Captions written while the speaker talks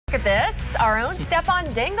Look at this. Our own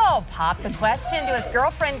Stephon Dingle popped the question to his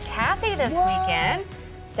girlfriend Cathy this weekend.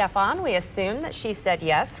 Stephon, we assume that she said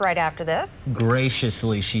yes right after this.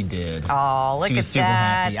 Graciously, she did. Oh, look at that. She was super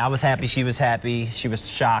happy. I was happy. She was happy. She was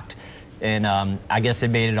shocked. And I guess it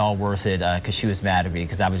made it all worth it because she was mad at me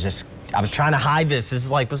because I was trying to hide this. This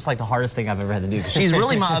is like the hardest thing I've ever had to do. She's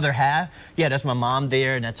really my other half. Yeah, that's my mom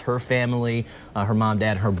there, and that's her family, her mom,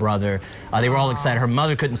 dad, her brother. They were all excited. Her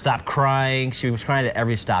mother couldn't stop crying. She was crying at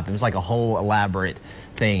every stop. It was like a whole elaborate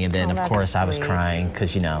thing. And then, of course, I was crying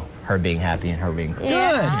because, you know, her being happy and her being good.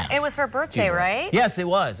 Yeah. It was her birthday, right? Yes, it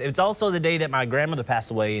was. It's also the day that my grandmother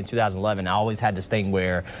passed away in 2011. I always had this thing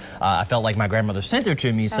where I felt like my grandmother sent her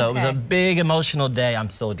to me, so it was a big emotional day. I'm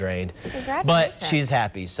still drained. Congratulations. But she's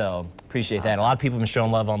happy, so appreciate that. A lot of people have been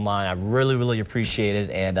showing love online. I really, really appreciate it.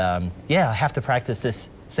 And yeah, I have to practice this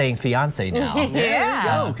saying fiance now.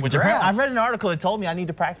 Yeah. I read an article that told me I need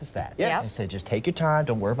to practice that. Yes. It said just take your time.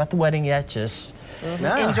 Don't worry about the wedding yet. Just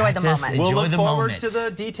enjoy the moment. We'll look forward to the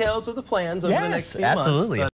details of the plans over the next few months. Absolutely.